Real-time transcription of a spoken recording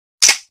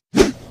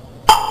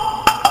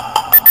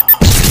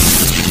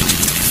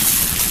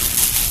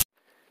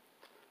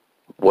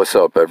What's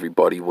up,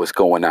 everybody? What's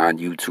going on,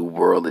 YouTube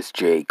world? It's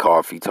Jay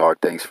Coffee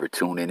Talk. Thanks for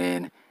tuning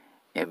in.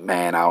 And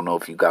man, I don't know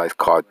if you guys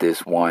caught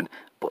this one,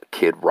 but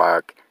Kid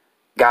Rock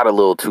got a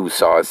little too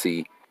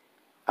saucy.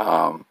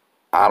 I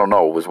don't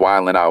know, was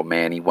wilding out,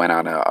 man. He went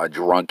on a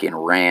drunken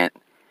rant.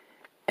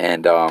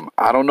 And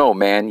I don't know,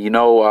 man.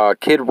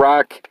 Kid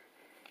Rock,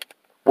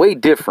 way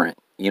different.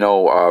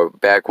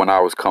 Back when I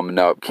was coming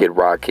up, Kid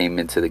Rock came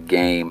into the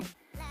game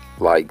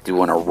like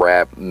doing a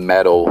rap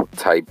metal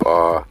type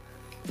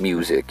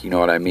music, you know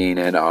what I mean?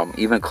 And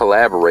even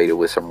collaborated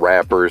with some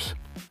rappers,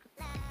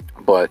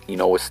 but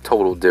it's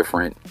total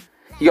different.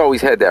 He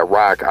always had that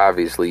rock,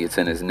 obviously it's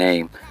in his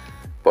name,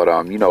 but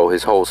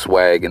his whole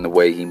swag and the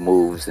way he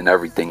moves and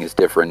everything is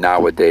different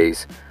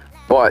nowadays.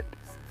 But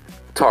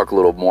talk a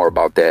little more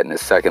about that in a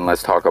second.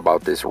 Let's talk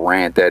about this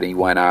rant that he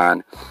went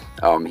on.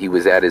 He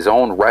was at his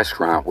own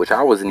restaurant, which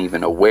I wasn't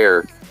even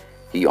aware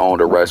he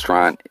owned a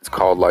restaurant. It's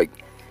called like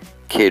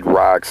Kid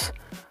Rock's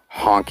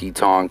Honky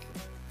Tonk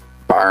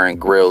Bar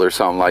and Grill or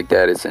something like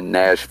that. It's in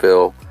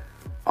Nashville.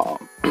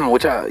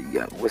 What's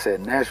that,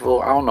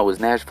 Nashville? I don't know.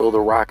 Is Nashville the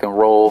rock and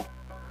roll?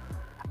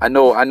 I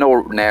know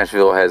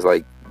Nashville has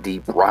like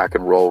deep rock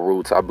and roll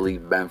roots. I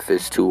believe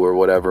Memphis too or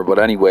whatever. But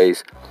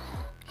anyways,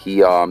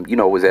 he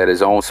was at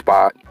his own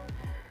spot,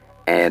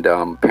 and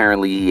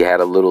apparently he had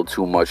a little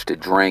too much to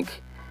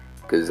drink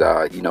because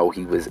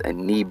he was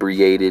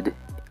inebriated.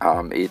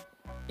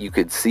 You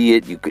could see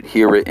it, you could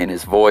hear it in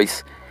his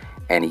voice,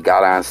 and he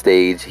got on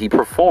stage. He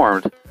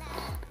performed.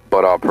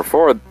 But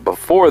before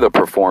the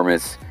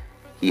performance,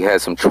 he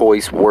had some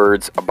choice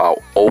words about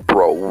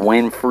Oprah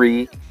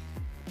Winfrey,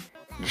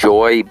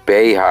 Joy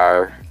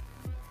Behar,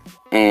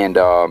 and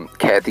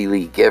Kathy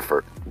Lee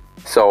Gifford.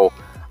 So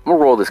I'm going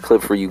to roll this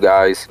clip for you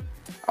guys.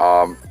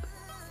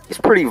 It's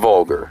pretty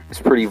vulgar.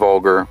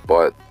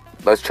 But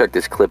let's check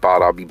this clip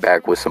out. I'll be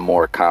back with some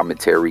more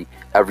commentary.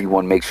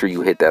 Everyone, make sure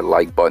you hit that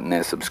like button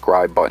and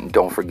subscribe button.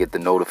 Don't forget the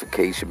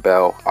notification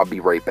bell. I'll be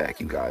right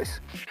back, you guys.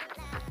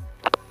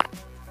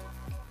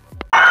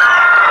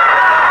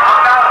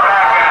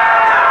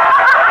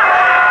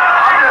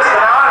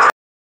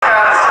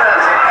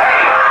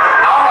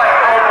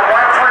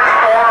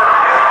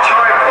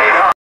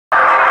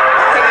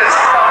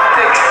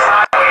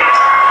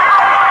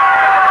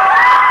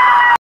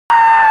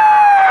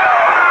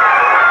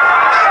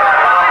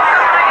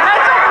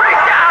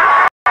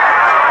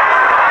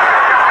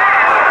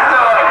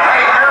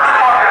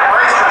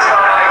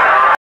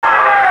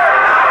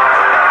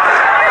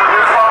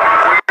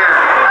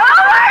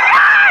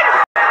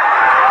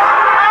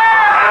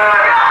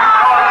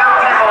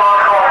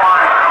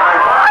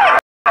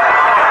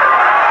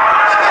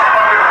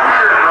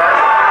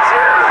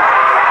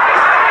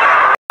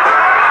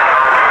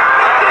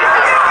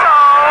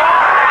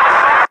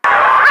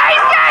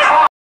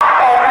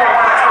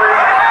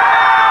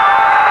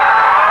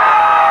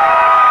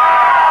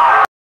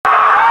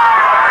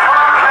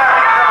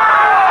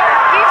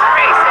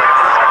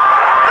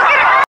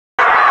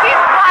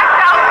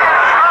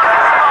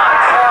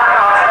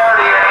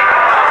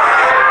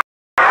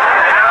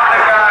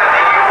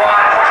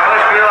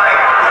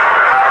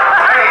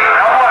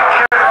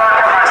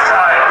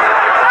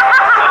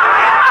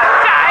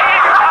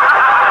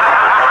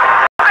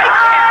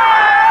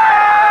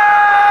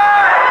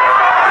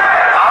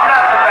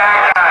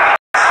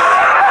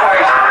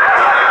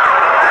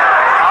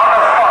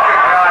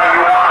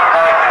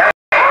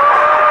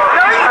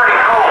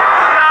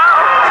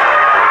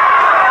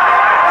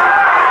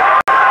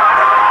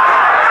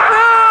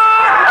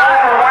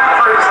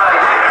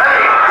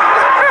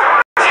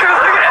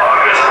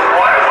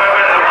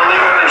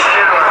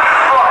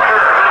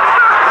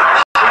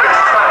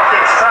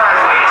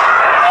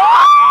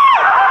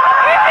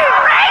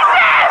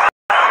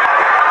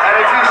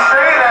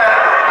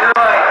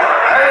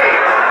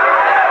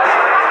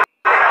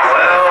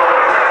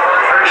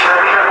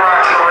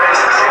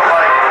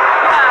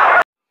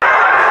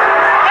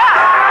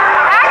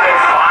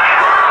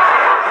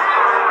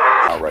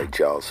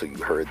 Y'all, so you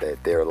heard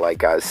that there.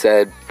 Like I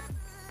said,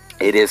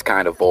 it is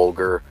kind of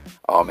vulgar.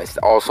 It's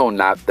also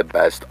not the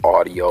best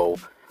audio.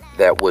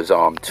 That was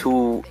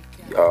two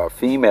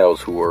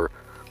females who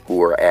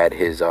were at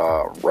his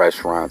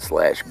restaurant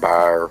 /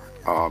 bar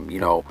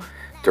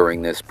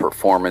during this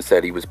performance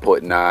that he was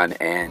putting on,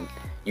 and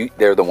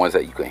they're the ones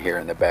that you can hear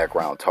in the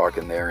background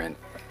talking there. And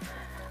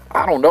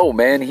I don't know,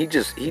 man, he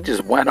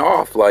just went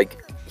off. Like,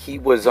 he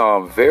was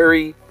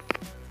very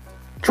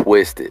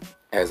twisted.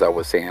 As I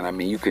was saying, I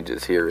mean, you could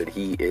just hear it.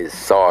 He is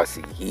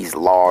saucy. He's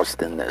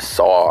lost in the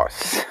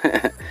sauce.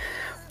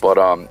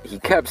 But he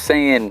kept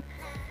saying,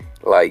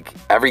 like,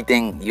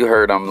 everything. You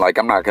heard him. Like,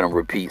 I'm not going to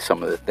repeat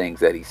some of the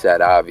things that he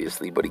said,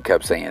 obviously, but he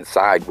kept saying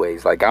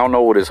sideways. Like, I don't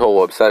know what his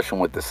whole obsession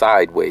with the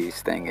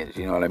sideways thing is.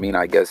 You know what I mean?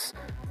 I guess,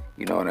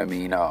 you know what I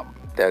mean?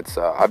 That's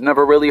I've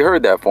never really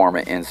heard that form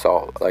of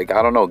insult. Like,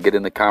 I don't know. Get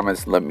in the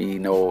comments. Let me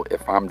know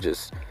if I'm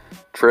just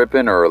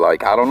tripping, or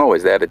like, I don't know,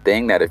 is that a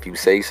thing that if you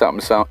say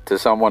something to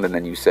someone and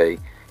then you say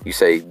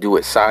do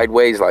it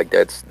sideways, like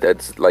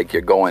that's like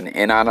you're going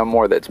in on them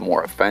more, that's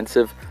more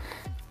offensive?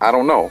 I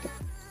don't know.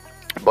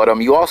 But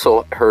you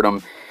also heard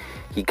him.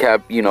 He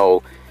kept,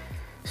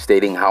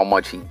 stating how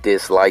much he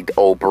disliked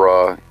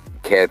Oprah,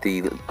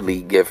 Kathy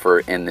Lee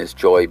Gifford, and this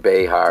Joy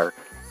Behar.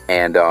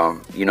 And,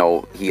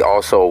 he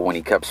also, when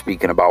he kept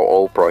speaking about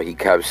Oprah, he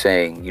kept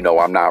saying,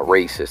 I'm not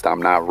racist.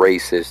 I'm not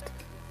racist.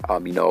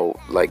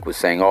 Like was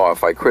saying, oh,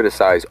 if I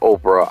criticize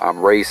Oprah, I'm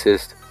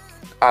racist.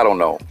 I don't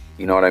know.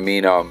 You know what I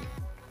mean?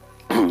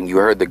 You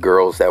heard the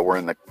girls that were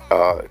in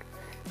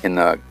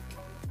the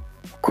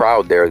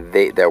crowd there,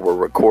 that were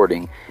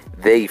recording,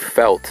 they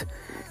felt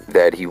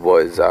that he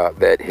was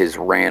that his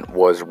rant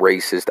was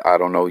racist. I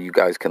don't know. You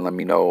guys can let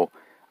me know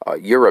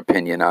your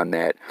opinion on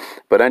that.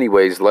 But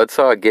anyways, let's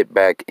get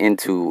back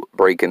into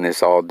breaking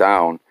this all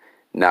down.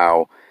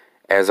 Now,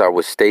 as I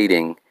was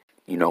stating,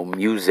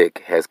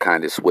 music has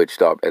kind of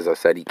switched up. As I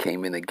said, he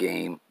came in the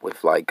game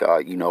with like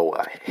a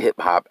hip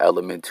hop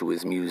element to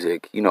his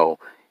music.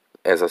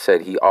 As I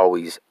said, he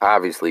always,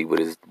 obviously, with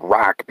his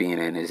rock being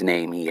in his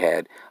name, he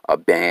had a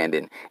band,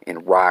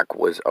 and rock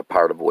was a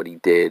part of what he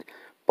did.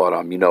 But,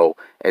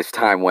 as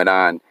time went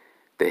on,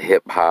 the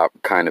hip hop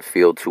kind of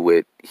feel to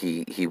it,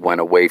 he went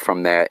away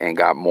from that and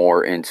got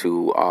more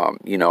into,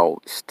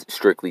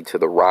 strictly to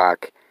the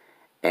rock.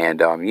 And,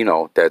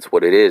 that's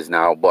what it is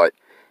now. But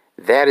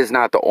that is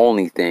not the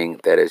only thing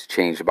that has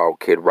changed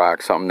about Kid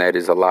Rock. Something that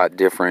is a lot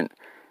different,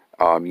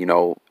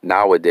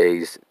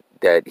 nowadays,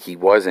 that he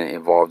wasn't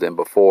involved in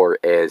before,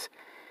 as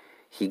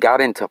he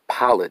got into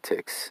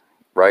politics,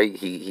 right?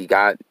 He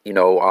got,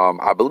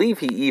 I believe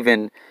he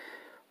even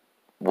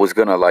was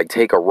gonna like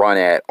take a run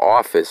at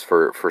office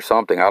for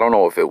something. I don't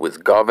know if it was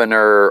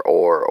governor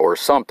or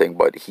something,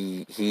 but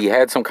he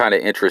had some kind of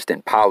interest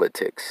in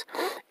politics,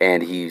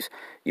 and he's,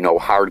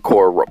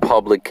 hardcore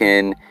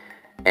Republican,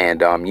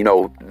 and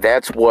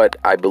that's what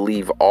I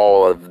believe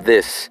all of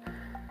this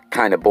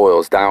kind of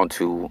boils down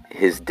to,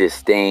 his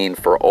disdain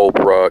for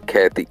Oprah.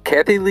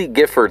 Kathy Lee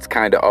Gifford's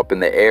kind of up in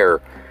the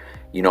air.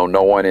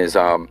 No one is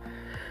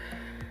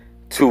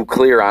too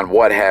clear on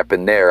what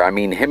happened there. I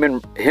mean, him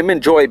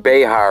and Joy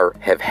Behar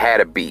have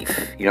had a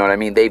beef. You know what I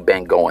mean? They've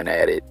been going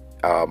at it.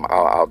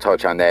 I'll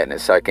touch on that in a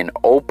second.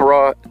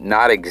 Oprah,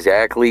 not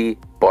exactly,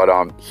 but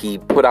he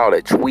put out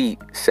a tweet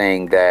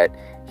saying that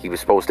he was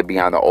supposed to be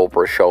on the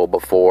Oprah show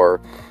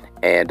before,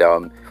 and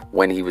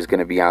when he was going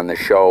to be on the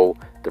show,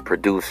 the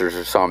producers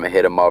or something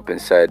hit him up and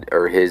said,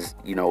 or his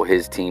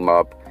team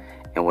up,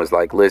 and was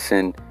like,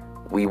 listen,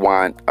 we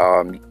want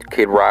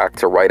Kid Rock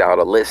to write out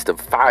a list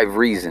of 5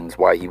 reasons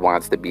why he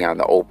wants to be on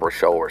the Oprah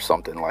show or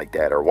something like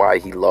that, or why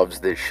he loves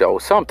this show,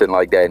 something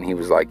like that. And he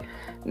was like,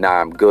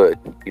 nah, I'm good.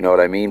 You know what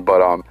I mean?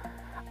 But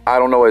I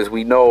don't know, as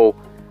we know,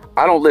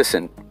 I don't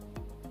listen.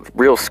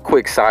 Real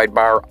quick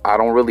sidebar, I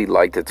don't really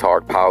like to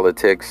talk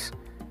politics.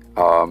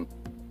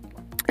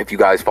 If you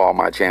guys follow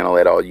my channel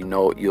at all,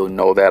 you'll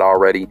know that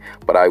already.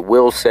 But I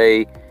will say,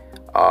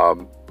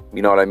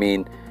 you know what I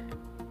mean?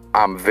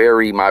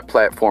 My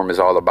platform is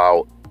all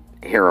about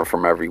hearing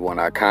from everyone.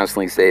 I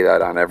constantly say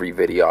that on every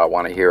video. I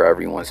want to hear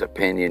everyone's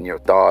opinion, your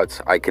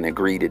thoughts. I can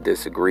agree to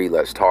disagree.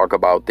 Let's talk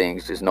about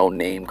things. There's no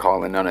name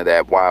calling, none of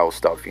that wild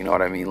stuff. You know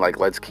what I mean? Like,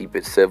 let's keep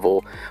it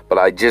civil. But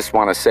I just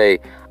want to say,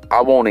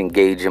 I won't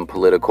engage in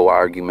political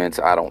arguments.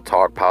 I don't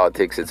talk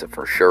politics. It's a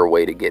for sure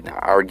way to get in an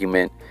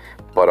argument.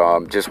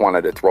 But just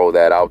wanted to throw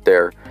that out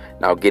there.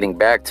 Now, getting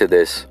back to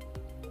this,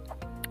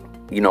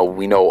 we know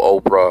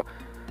Oprah,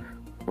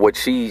 what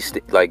she's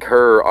like,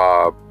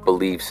 her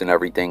beliefs and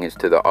everything is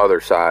to the other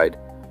side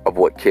of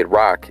what Kid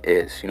Rock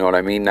is. You know what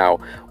I mean? Now,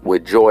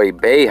 with Joy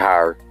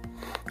Behar,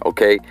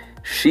 okay,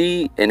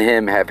 she and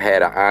him have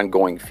had an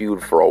ongoing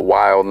feud for a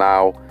while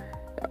now.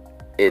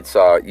 It's,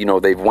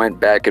 they've went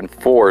back and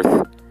forth,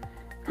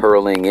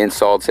 hurling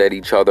insults at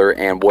each other.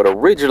 And what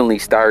originally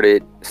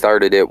started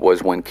it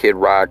was when Kid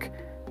Rock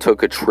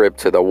took a trip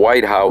to the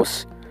White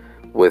House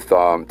with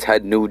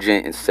Ted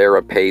Nugent and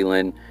Sarah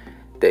Palin.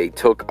 They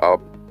took a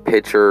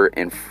picture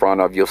in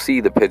front of, you'll see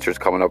the pictures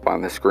coming up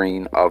on the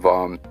screen, of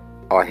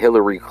a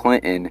Hillary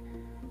Clinton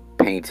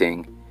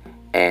painting,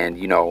 and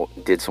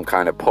did some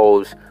kind of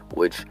pose,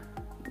 which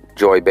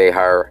Joy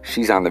Behar,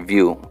 she's on The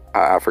View.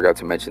 I forgot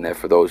to mention that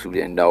for those who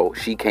didn't know.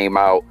 She came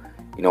out,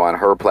 on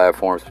her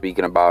platform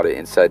speaking about it,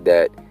 and said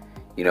that,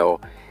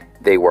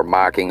 they were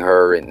mocking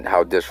her and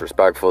how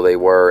disrespectful they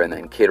were. And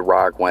then Kid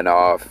Rock went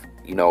off,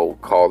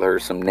 called her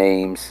some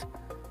names.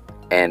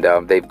 And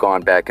they've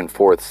gone back and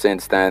forth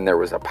since then. There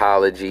was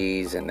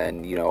apologies, and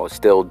then,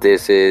 still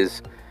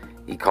disses.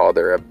 He called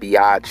her a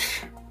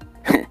biatch.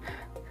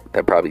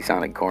 That probably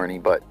sounded corny,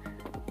 but,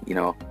 he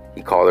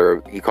called her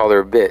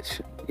a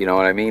bitch. You know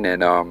what I mean?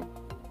 And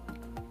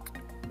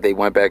they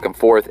went back and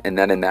forth. And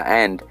then in the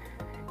end,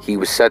 he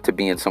was set to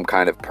be in some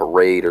kind of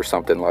parade or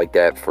something like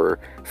that for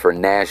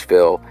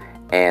Nashville.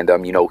 And,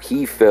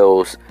 he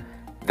feels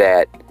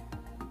that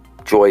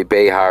Joy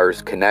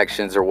Behar's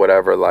connections or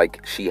whatever,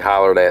 like, she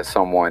hollered at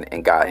someone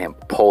and got him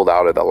pulled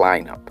out of the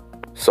lineup.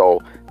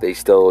 So they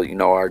still,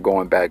 are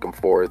going back and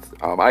forth.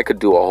 I could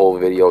do a whole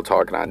video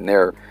talking on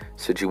their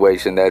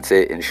situation. That's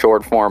it in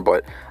short form,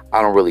 but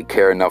I don't really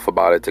care enough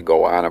about it to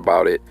go on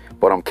about it.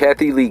 But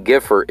Kathy Lee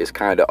Gifford is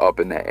kind of up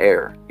in the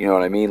air. You know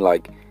what I mean?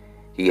 Like,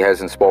 he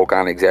hasn't spoke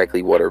on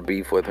exactly what her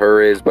beef with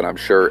her is, but I'm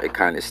sure it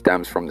kind of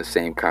stems from the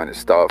same kind of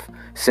stuff.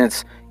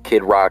 Since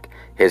Kid Rock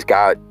has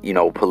got, you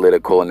know,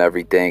 political and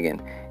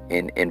everything,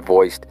 and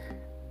voiced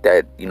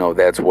that, you know,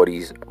 that's what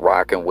he's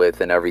rocking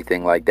with and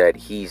everything like that,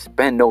 he's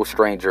been no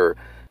stranger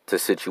to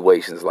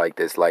situations like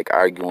this, like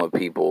arguing with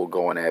people,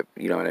 going at,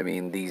 you know what I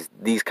mean,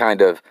 these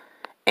kind of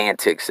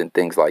antics and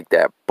things like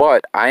that.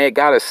 But I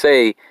gotta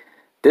say,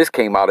 this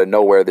came out of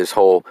nowhere, this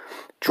whole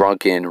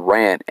drunken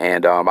rant.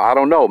 And I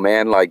don't know,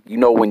 man, like, you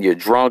know, when you're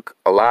drunk,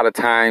 a lot of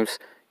times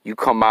you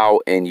come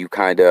out and you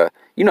kind of,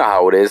 you know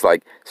how it is,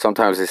 like,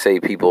 sometimes they say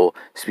people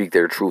speak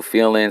their true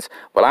feelings,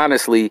 but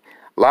honestly,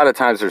 a lot of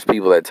times there's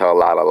people that tell a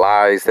lot of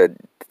lies, that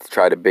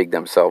try to big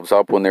themselves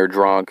up when they're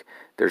drunk.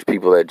 There's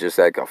people that just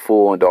act a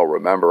fool and don't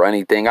remember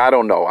anything. I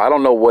don't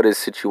know what his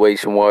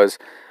situation was,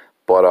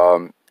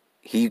 but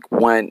he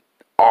went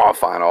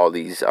off on all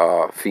these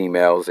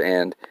females,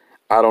 and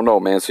I don't know,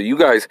 man. So you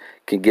guys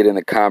can get in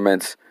the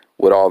comments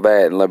with all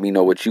that and let me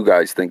know what you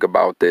guys think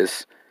about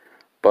this.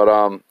 But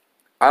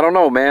I don't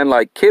know, man.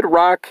 Like, Kid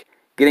Rock,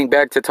 getting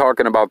back to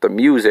talking about the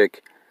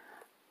music,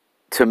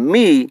 to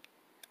me,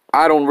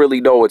 I don't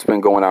really know what's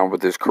been going on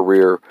with his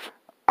career.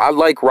 I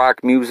like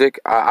rock music.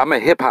 I'm a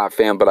hip-hop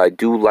fan, but I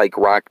do like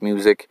rock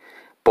music.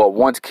 But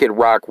once Kid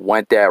Rock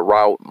went that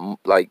route,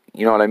 like,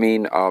 you know what I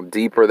mean,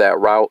 deeper that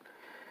route,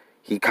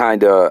 I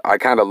kind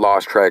of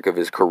lost track of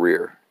his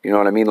career. You know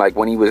what I mean? Like,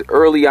 when he was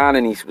early on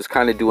and he was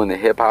kind of doing the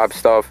hip-hop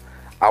stuff,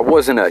 I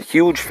wasn't a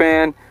huge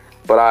fan,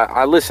 but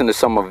I listened to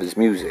some of his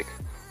music.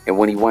 And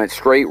when he went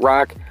straight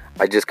rock,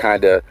 I just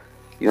kind of,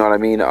 you know what I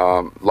mean,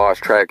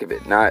 lost track of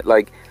it. Not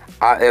like,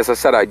 as I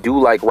said, I do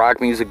like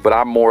rock music, but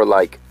I'm more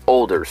like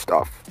older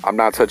stuff. I'm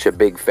not such a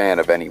big fan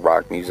of any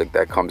rock music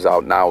that comes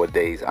out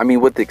nowadays. I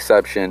mean, with the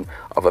exception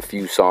of a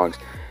few songs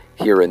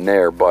here and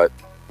there. But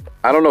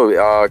I don't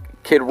know,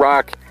 Kid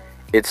Rock,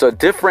 it's a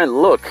different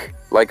look,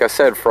 like I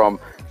said, from,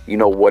 you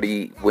know, when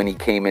he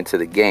came into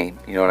the game.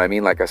 You know what I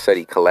mean? Like I said,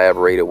 he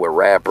collaborated with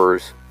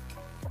rappers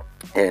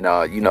and,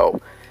 you know,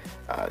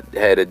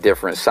 had a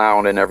different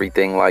sound and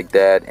everything like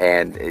that.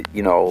 And,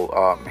 you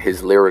know,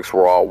 his lyrics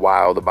were all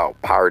wild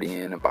about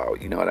partying,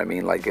 about, you know what I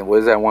mean? Like, and what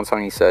is that one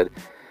song he said?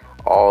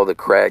 All the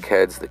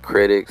crackheads, the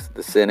critics,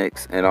 the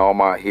cynics, and all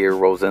my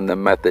heroes in the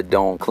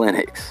methadone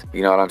clinics.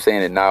 You know what I'm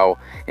saying? And now,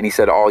 and he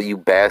said, all you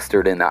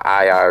bastards in the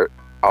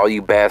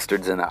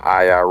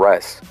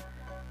IRS.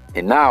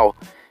 And now,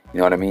 you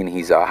know what I mean,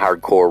 he's a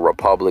hardcore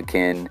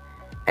Republican.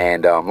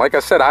 And like I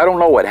said, I don't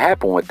know what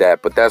happened with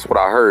that, but that's what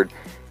I heard.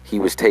 He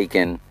was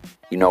taking,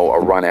 you know, a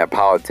run at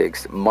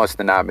politics. Must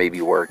have not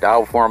maybe worked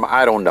out for him.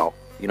 I don't know.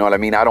 You know what I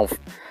mean?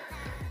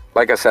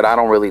 Like I said, I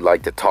don't really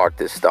like to talk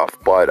this stuff.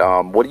 But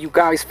what do you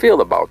guys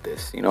feel about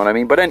this? You know what I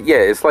mean? But then, yeah,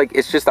 it's like,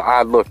 it's just an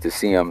odd look to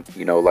see him,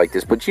 you know, like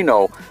this. But, you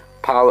know,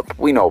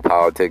 we know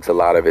politics. A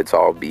lot of it's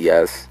all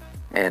BS.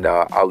 And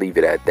I'll leave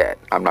it at that.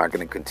 I'm not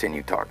going to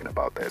continue talking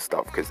about that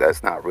stuff because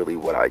that's not really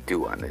what I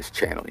do on this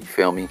channel. You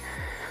feel me?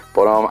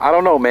 But I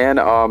don't know, man.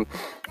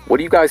 What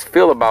do you guys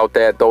feel about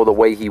that, though, the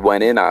way he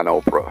went in on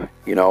Oprah,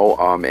 you know,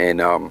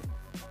 and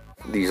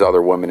these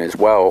other women as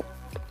well?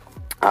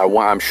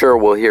 I'm sure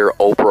we'll hear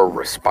Oprah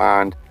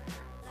respond.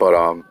 But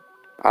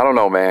I don't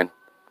know, man.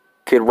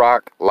 Kid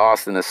Rock,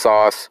 lost in the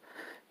sauce.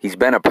 He's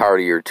been a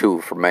partier, too,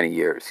 for many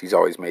years. He's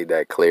always made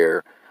that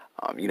clear.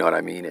 You know what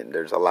I mean? And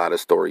there's a lot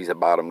of stories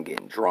about him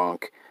getting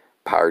drunk,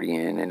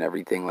 partying, and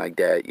everything like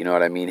that. You know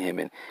what I mean? Him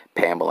and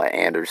Pamela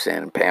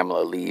Anderson,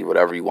 Pamela Lee,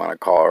 whatever you want to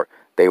call her,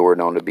 they were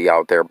known to be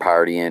out there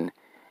partying.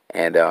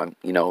 And,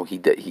 you know, he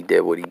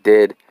did what he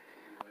did.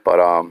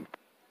 But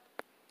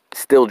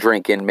still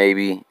drinking,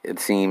 maybe, it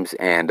seems.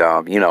 And,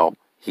 you know,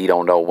 he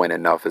don't know when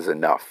enough is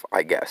enough,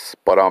 I guess.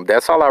 But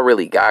that's all I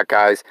really got,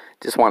 guys.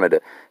 Just wanted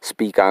to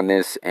speak on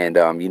this and,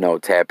 you know,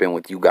 tap in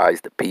with you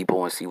guys, the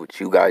people, and see what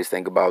you guys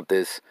think about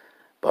this.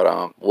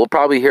 But we'll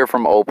probably hear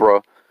from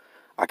Oprah.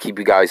 I'll keep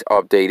you guys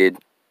updated.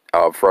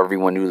 For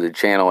everyone new to the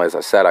channel, as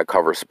I said, I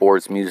cover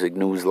sports, music,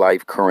 news,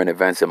 life, current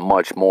events, and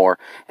much more.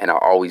 And I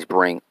always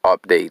bring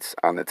updates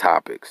on the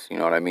topics. You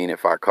know what I mean?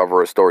 If I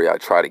cover a story, I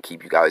try to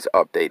keep you guys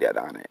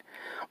updated on it.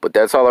 But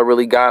that's all I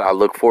really got. I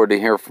look forward to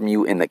hearing from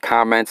you in the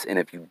comments. And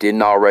if you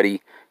didn't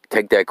already,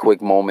 take that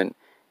quick moment,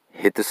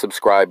 hit the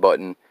subscribe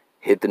button,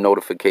 hit the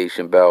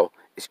notification bell.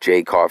 It's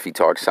J Coffee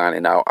Talk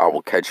signing out. I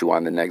will catch you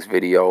on the next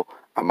video.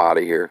 I'm out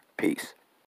of here. Peace.